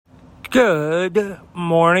Good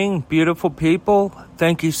morning, beautiful people.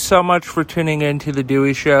 Thank you so much for tuning in to The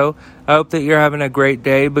Dewey Show. I hope that you're having a great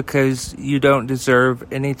day because you don't deserve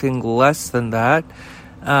anything less than that.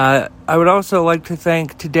 I would also like to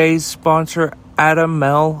thank today's sponsor,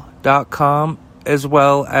 AdamMel.com, as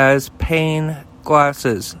well as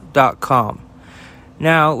PainGlasses.com.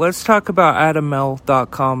 Now, let's talk about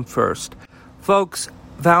AdamMel.com first. Folks,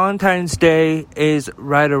 Valentine's Day is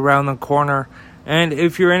right around the corner. And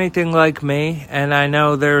if you're anything like me, and I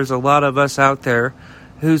know there's a lot of us out there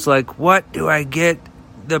who's like, what do I get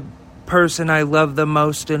the person I love the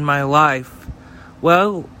most in my life?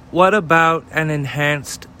 Well, what about an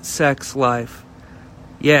enhanced sex life?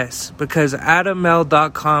 Yes, because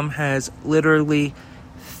AdamMel.com has literally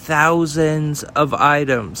thousands of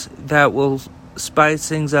items that will spice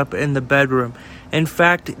things up in the bedroom. In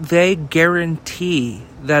fact, they guarantee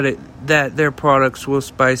that their products will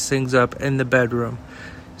spice things up in the bedroom.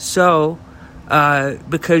 So,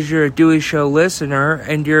 because you're a Dewey Show listener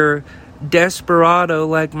and you're desperado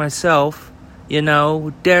like myself,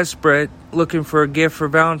 desperate, looking for a gift for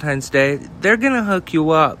Valentine's Day, they're going to hook you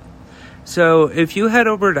up. So, if you head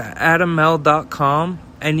over to AdamMel.com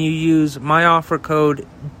and you use my offer code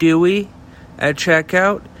DEWEY at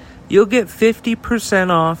checkout, you'll get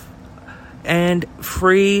 50% off and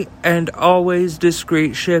free and always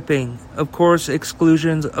discreet shipping. Of course,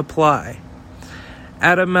 exclusions apply.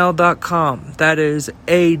 AdamMel.com. That is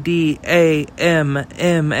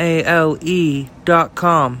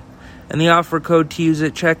ADAMMALE.com. And the offer code to use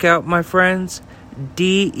at checkout, my friends,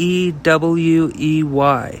 DEWEY.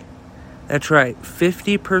 That's right,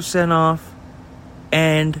 50% off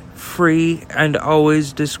and free and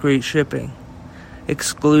always discreet shipping.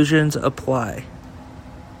 Exclusions apply.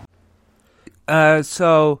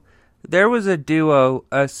 So there was a duo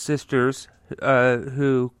of sisters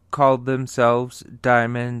who called themselves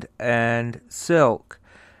Diamond and Silk.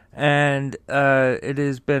 And it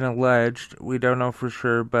has been alleged, we don't know for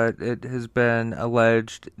sure, but it has been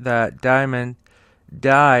alleged that Diamond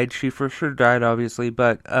died. She for sure died, obviously,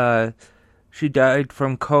 but she died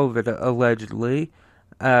from COVID, allegedly.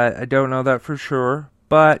 I don't know that for sure,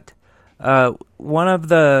 but one of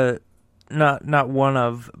the... Not one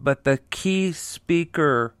of, but the key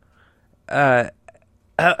speaker of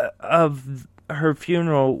her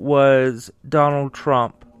funeral was Donald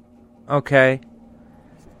Trump, okay?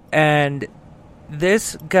 And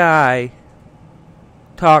this guy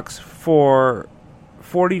talks for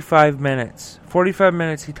 45 minutes. 45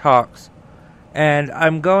 minutes he talks. And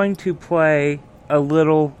I'm going to play a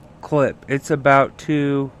little clip. It's about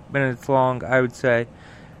 2 minutes long, I would say.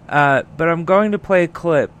 But I'm going to play a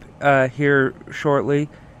clip here shortly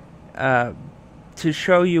to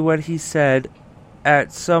show you what he said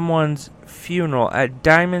at someone's funeral, at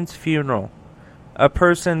Diamond's funeral, a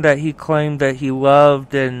person that he claimed that he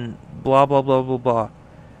loved and blah blah blah blah blah.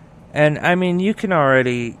 And I mean, you can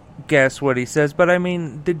already guess what he says, but I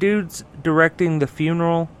mean, the dude's directing the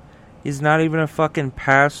funeral. He's not even a fucking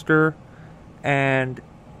pastor, and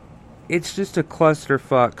it's just a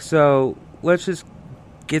clusterfuck. So let's just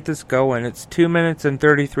get this going. It's 2 minutes and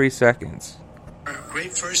 33 seconds.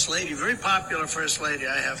 Great first lady, very popular first lady,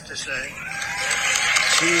 I have to say.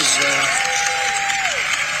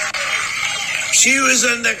 She was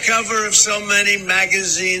on the cover of so many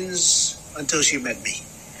magazines until she met me.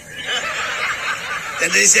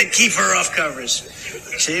 Then they said keep her off covers.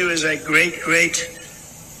 She was a great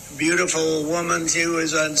beautiful woman. She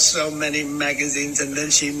was on so many magazines, and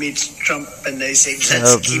then she meets Trump, and they say,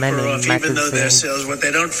 let's keep her off, even though their sales, what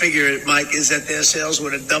they don't figure, Mike, is that their sales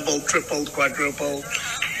would have doubled, tripled, quadrupled.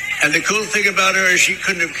 And the cool thing about her is she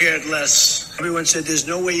couldn't have cared less. Everyone said, there's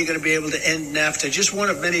no way you're going to be able to end NAFTA. Just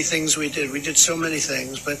one of many things we did. We did so many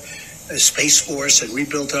things, but Space Force and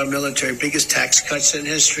rebuilt our military, biggest tax cuts in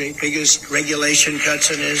history, biggest regulation cuts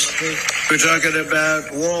in history. We're talking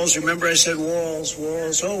about walls. Remember I said walls.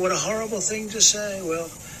 Oh, what a horrible thing to say.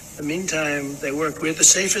 Well, in the meantime, they worked. We had the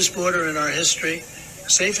safest border in our history,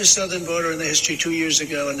 safest southern border in the history 2 years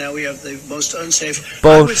ago, and now we have the most unsafe,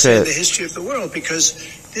 I would say, in the history of the world, because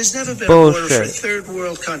there's never been a border for a third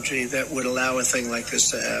world country that would allow a thing like this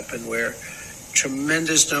to happen, where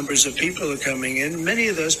tremendous numbers of people are coming in. Many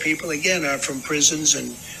of those people, again, are from prisons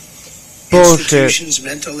and institutions,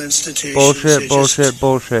 mental institutions.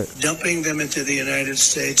 Bullshit. Dumping them into the United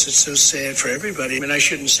States. It's so sad for everybody. I mean, I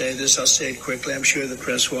shouldn't say this. I'll say it quickly. I'm sure the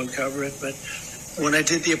press won't cover it. But when I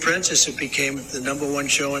did The Apprentice, it became the #1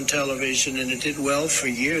 show on television, and it did well for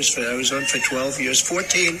years. I was on for 12 years.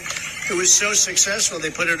 14. It was so successful,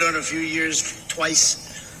 they put it on a few years twice.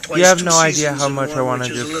 You have no idea how much I want to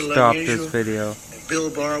just stop this video. Bill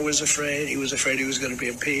Barr was afraid. He was afraid he was going to be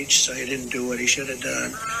impeached, so he didn't do what he should have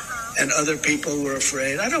done. And other people were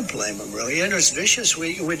afraid. I don't blame them, really. And it's vicious.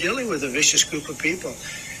 We're dealing with a vicious group of people.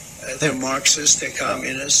 They're Marxists, they're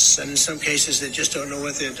communists, and in some cases they just don't know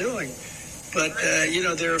what they're doing. But,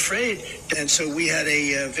 they're afraid. And so we had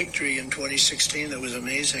a victory in 2016 that was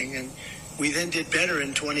amazing. And we then did better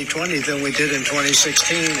in 2020 than we did in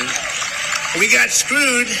 2016. And we got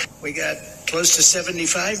screwed. We got close to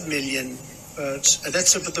 75 million votes.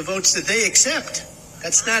 That's the votes that they accept.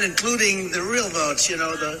 That's not including the real votes,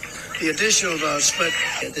 the additional votes. But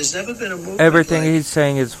there's never been a movement. Everything he's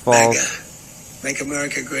saying is false. Make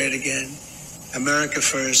America great again. America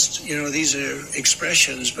first. These are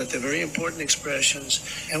expressions, but they're very important expressions.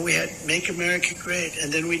 And we had Make America Great.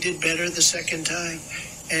 And then we did better the second time.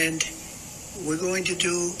 And we're going to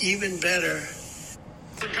do even better.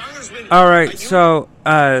 All right, so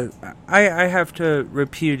I have to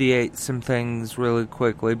repudiate some things really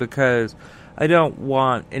quickly because I don't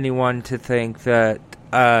want anyone to think that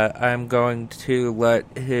I'm going to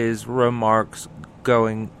let his remarks go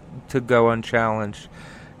unchallenged.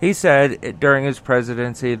 He said during his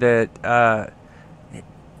presidency that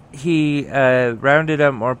he rounded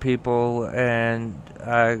up more people and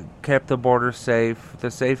kept the border safe,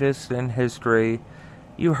 the safest in history.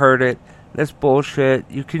 You heard it. That's bullshit.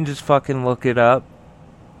 You can just fucking look it up.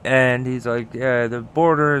 And he's like, yeah, the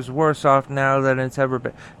border is worse off now than it's ever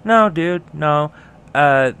been. No, dude, no.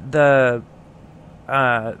 The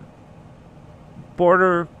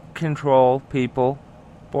border control people,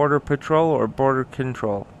 border patrol or border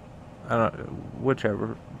control, I don't know,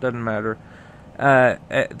 whichever, doesn't matter.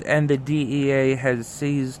 And the DEA has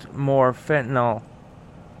seized more fentanyl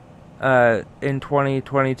in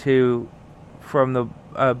 2022 from the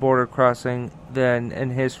border crossing than in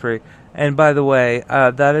history. And by the way,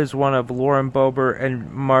 that is one of Lauren Boebert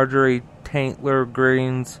and Marjorie Taylor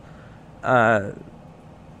Greene's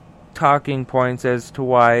talking points as to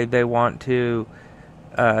why they want to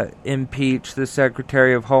impeach the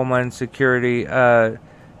Secretary of Homeland Security,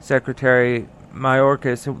 Secretary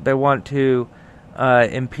Mayorkas. They want to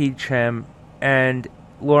impeach him. And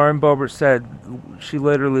Lauren Boebert said, she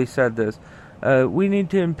literally said this, we need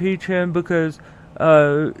to impeach him because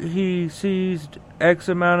he seized X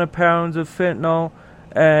amount of pounds of fentanyl,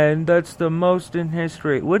 and that's the most in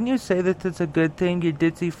history. Wouldn't you say that that's a good thing, you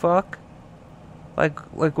ditzy fuck?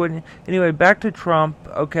 Anyway, back to Trump.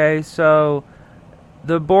 Okay, so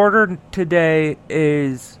the border today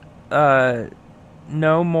is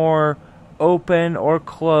no more open or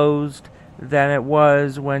closed than it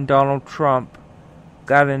was when Donald Trump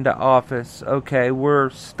got into office. Okay,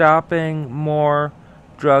 we're stopping more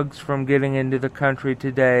drugs from getting into the country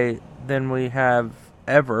today than we have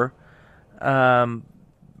ever.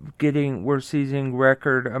 We're seizing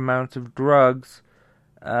record amounts of drugs.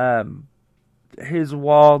 His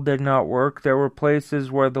wall did not work. There were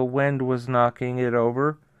places where the wind was knocking it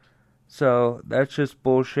over. So that's just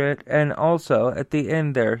bullshit. And also, at the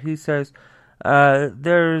end there, he says,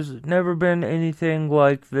 there's never been anything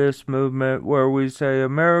like this movement where we say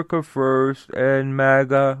America first and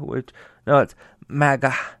MAGA, it's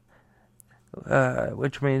MAGA,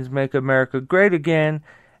 which means Make America Great Again.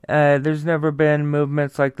 There's never been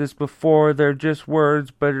movements like this before. They're just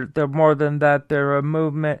words, but they're more than that. They're a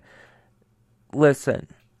movement. Listen,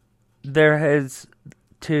 there has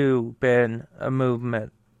too been a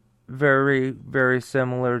movement very, very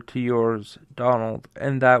similar to yours, Donald,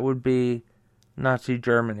 and that would be Nazi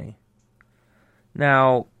Germany.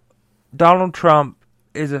 Now, Donald Trump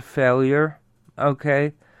is a failure,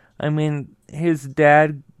 okay? I mean, his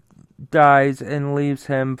dad dies and leaves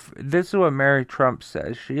him. This is what Mary Trump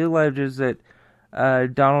says. She alleges that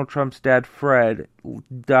Donald Trump's dad, Fred,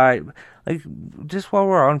 died. Like, just while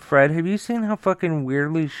we're on Fred, have you seen how fucking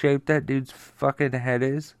weirdly shaped that dude's fucking head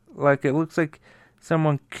is? Like, it looks like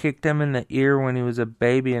someone kicked him in the ear when he was a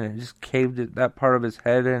baby and it just caved that part of his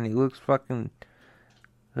head in. He looks fucking...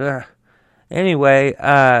 Ugh. Anyway,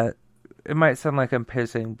 it might sound like I'm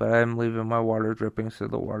pissing, but I'm leaving my water dripping so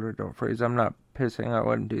the water don't freeze. I'm not pissing, I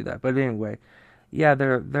wouldn't do that. But anyway, yeah,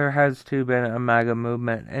 there has too been a MAGA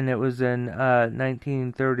movement, and it was in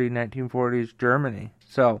 1930s, 1940s Germany.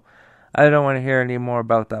 So, I don't want to hear any more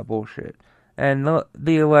about that bullshit. And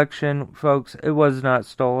the election, folks, it was not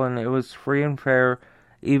stolen. It was free and fair.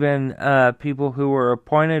 Even people who were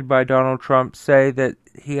appointed by Donald Trump say that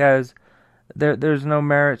he has... There's no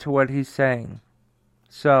merit to what he's saying.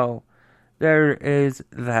 So, there is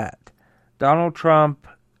that. Donald Trump,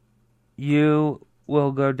 you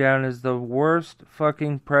will go down as the worst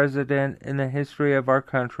fucking president in the history of our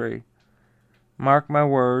country. Mark my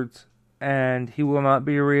words. And he will not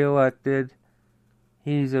be reelected.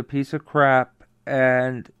 He's a piece of crap,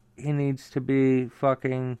 and he needs to be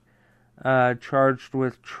fucking charged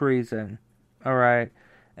with treason. Alright?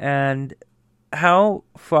 And how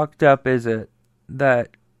fucked up is it that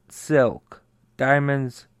Silk,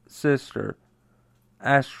 Diamond's sister,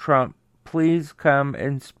 asked Trump, please come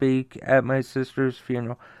and speak at my sister's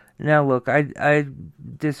funeral? Now look, I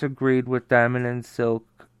disagreed with Diamond and Silk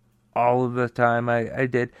all of the time. I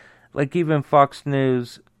did. Like, even Fox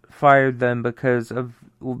News fired them because of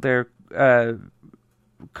their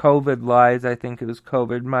COVID lies. I think it was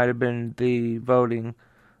COVID. Might have been the voting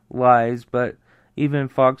lies. But even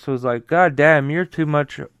Fox was like, God damn, you're too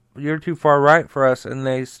far right for us. And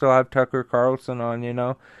they still have Tucker Carlson on, you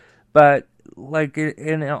know. But, like,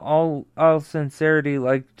 in all sincerity,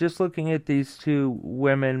 like, just looking at these two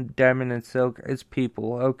women, Diamond and Silk, as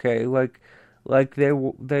people, okay, like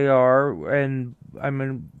they are, and I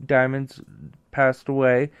mean, Diamond's passed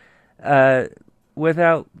away,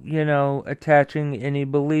 without, you know, attaching any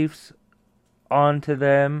beliefs onto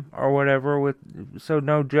them or whatever, so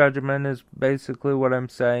no judgment is basically what I'm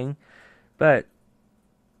saying. But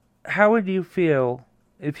how would you feel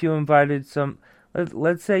if you invited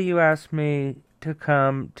let's say you asked me to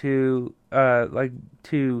come to,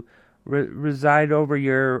 reside over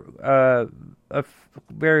your, a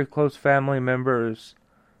very close family member's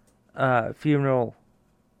funeral,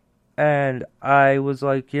 and I was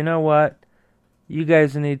like, you know what? You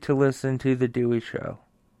guys need to listen to The Dewey Show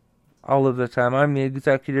all of the time. I'm the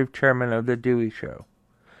executive chairman of The Dewey Show.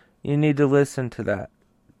 You need to listen to that.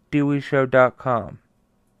 DeweyShow.com.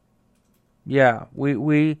 Yeah, we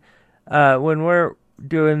when we're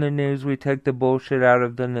doing the news, we take the bullshit out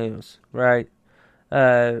of the news, right?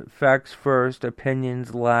 Facts first,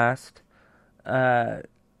 opinions last. The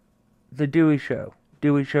Dewey Show,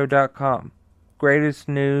 DeweyShow.com. Greatest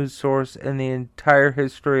news source in the entire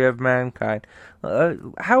history of mankind.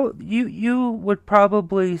 How you would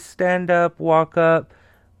probably stand up, walk up,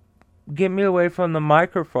 get me away from the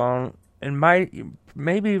microphone, and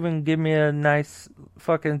maybe even give me a nice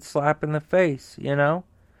fucking slap in the face, you know?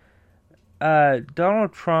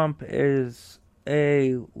 Donald Trump is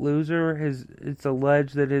a loser. It's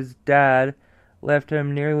alleged that his dad left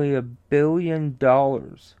him nearly $1 billion.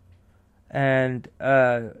 And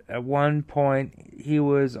at one point, he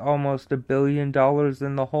was almost $1 billion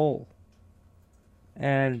in the hole.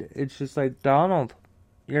 And it's just like, Donald,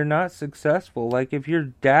 you're not successful. Like, if your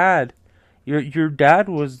dad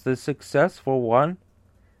was the successful one,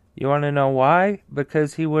 you want to know why?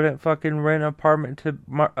 Because he wouldn't fucking rent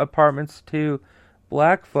apartments to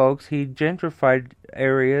black folks. He gentrified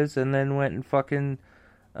areas and then went and fucking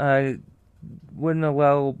wouldn't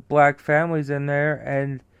allow black families in there.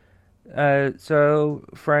 And so,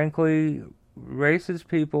 frankly, racist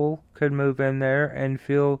people could move in there and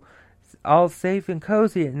feel all safe and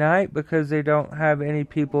cozy at night because they don't have any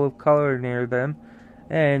people of color near them.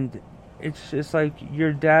 And it's just like,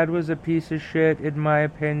 your dad was a piece of shit, in my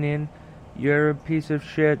opinion. You're a piece of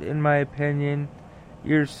shit, in my opinion.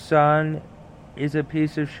 Your son is a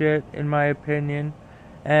piece of shit, in my opinion.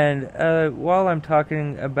 And while I'm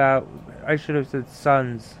talking about, I should have said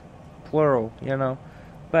sons, plural, you know.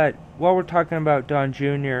 But while we're talking about Don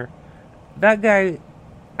Jr., that guy,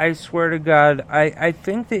 I swear to God, I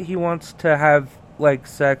think that he wants to have, like,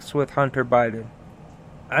 sex with Hunter Biden.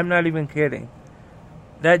 I'm not even kidding.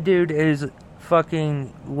 That dude is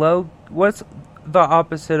fucking low. What's the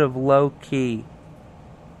opposite of low key?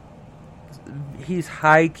 He's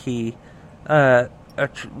high key.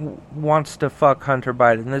 Wants to fuck Hunter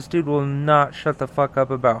Biden. This dude will not shut the fuck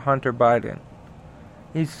up about Hunter Biden.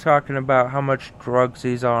 He's talking about how much drugs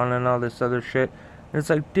he's on and all this other shit. And it's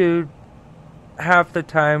like, dude, half the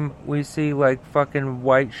time we see like fucking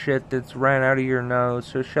white shit that's ran out of your nose.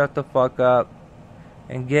 So shut the fuck up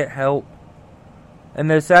and get help. And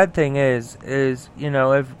the sad thing is, you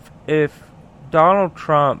know, if Donald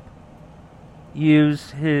Trump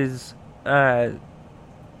used his, I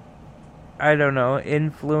don't know,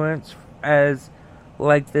 influence as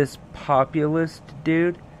like this populist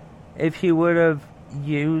dude, if he would have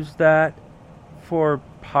used that for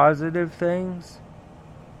positive things,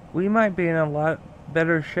 we might be in a lot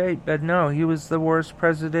better shape. But no, he was the worst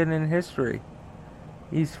president in history.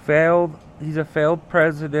 He's failed. He's a failed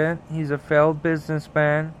president. He's a failed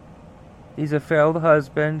businessman. He's a failed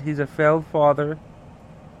husband. He's a failed father.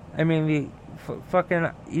 I mean, the fucking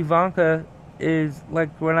Ivanka is like,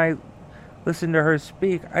 when I listen to her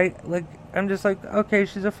speak, I'm just like, okay,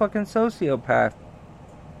 she's a fucking sociopath.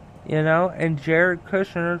 You know? And Jared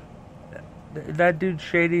Kushner, that dude's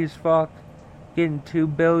shady as fuck, getting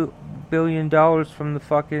 $2 billion from the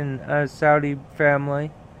fucking Saudi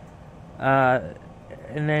family.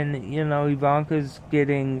 and then, Ivanka's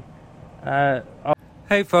getting...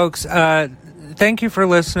 Hey, folks, thank you for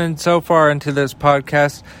listening so far into this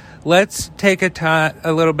podcast. Let's take a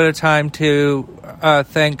little bit of time to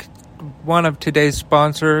thank one of today's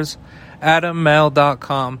sponsors,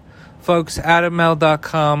 AdamMale.com. Folks,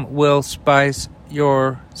 AdamMale.com will spice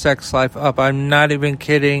your sex life up. I'm not even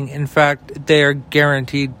kidding. In fact, they are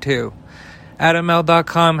guaranteed to.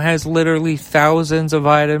 AdamMale.com has literally thousands of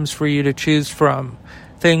items for you to choose from.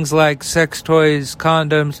 Things like sex toys,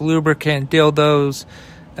 condoms, lubricant, dildos,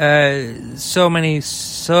 so many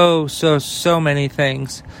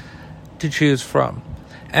things to choose from.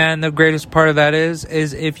 And the greatest part of that is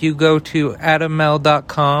if you go to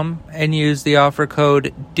AdamMale.com and use the offer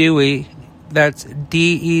code DEWEY, that's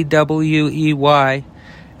DEWEY,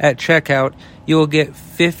 at checkout, you will get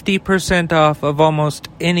 50% off of almost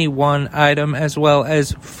any one item, as well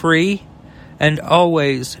as free and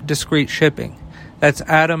always discreet shipping. That's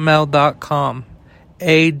AdamMale.com,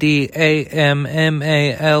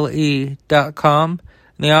 AdamMale.com.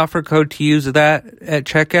 And the offer code to use that at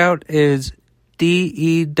checkout is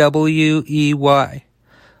DEWEY.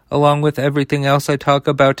 Along with everything else I talk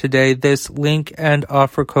about today, this link and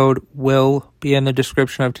offer code will be in the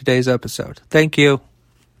description of today's episode. Thank you.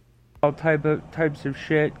 All types of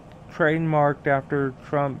shit trademarked after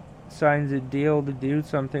Trump signs a deal to do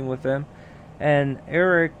something with them. And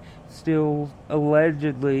Eric still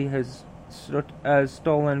allegedly has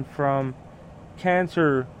stolen from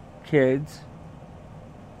cancer kids.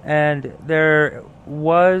 And there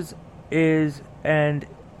was, is, and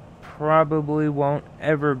probably won't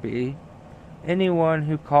ever be anyone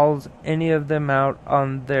who calls any of them out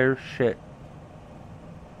on their shit.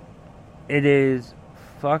 It is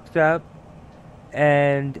fucked up,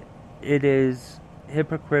 and it is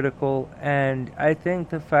hypocritical, and I think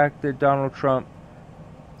the fact that Donald Trump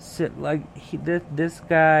this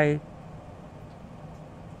guy,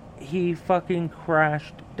 he fucking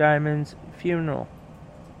crashed Diamond's funeral.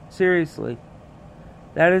 Seriously.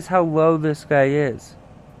 That is how low this guy is.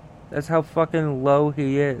 That's how fucking low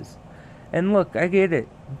he is. And look, I get it.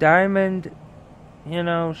 Diamond,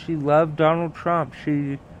 she loved Donald Trump.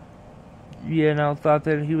 She, thought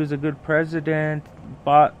that he was a good president,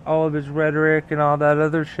 bought all of his rhetoric and all that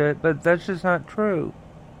other shit, but that's just not true.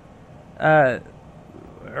 Or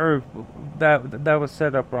that was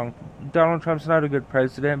set up wrong. Donald Trump's not a good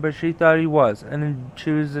president, but she thought he was, and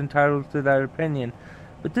she was entitled to that opinion.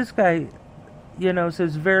 But this guy,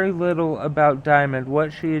 says very little about Diamond,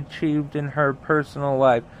 what she achieved in her personal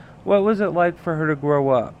life. What was it like for her to grow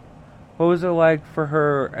up? What was it like for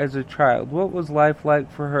her as a child? What was life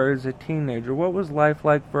like for her as a teenager? What was life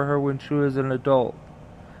like for her when she was an adult?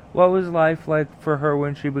 What was life like for her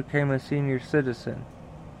when she became a senior citizen?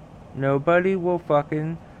 Nobody will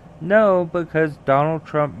fucking know, because Donald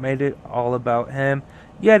Trump made it all about him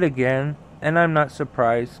yet again, and I'm not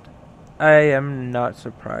surprised. I am not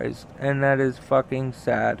surprised, and that is fucking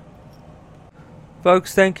sad.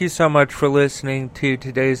 Folks, thank you so much for listening to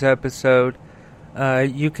today's episode.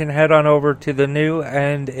 You can head on over to the new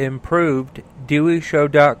and improved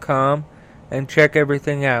DeweyShow.com and check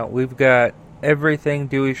everything out. We've got everything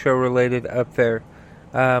Dewey Show related up there.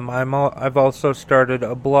 I've also started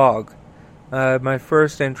a blog. My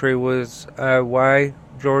first entry was why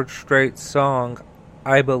George Strait's song,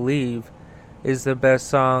 I Believe, is the best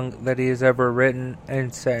song that he has ever written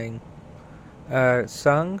and sang.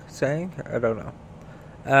 Sang? I don't know.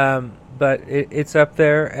 But it's up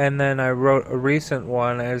there, and then I wrote a recent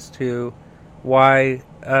one as to why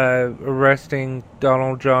arresting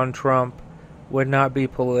Donald John Trump would not be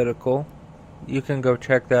political. You can go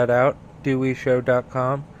check that out,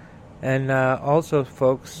 DeweyShow.com. And also,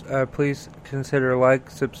 folks, please consider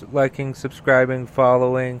liking, subscribing,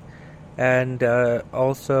 following, and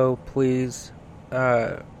also please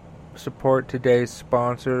support today's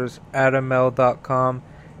sponsors, AdamMale.com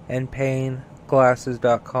and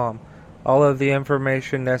PainGlasses.com. All of the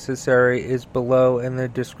information necessary is below in the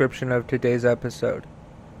description of today's episode.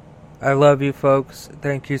 I love you, folks.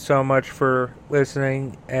 Thank you so much for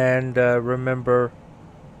listening, and remember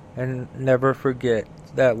and never forget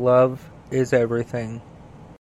that love is everything.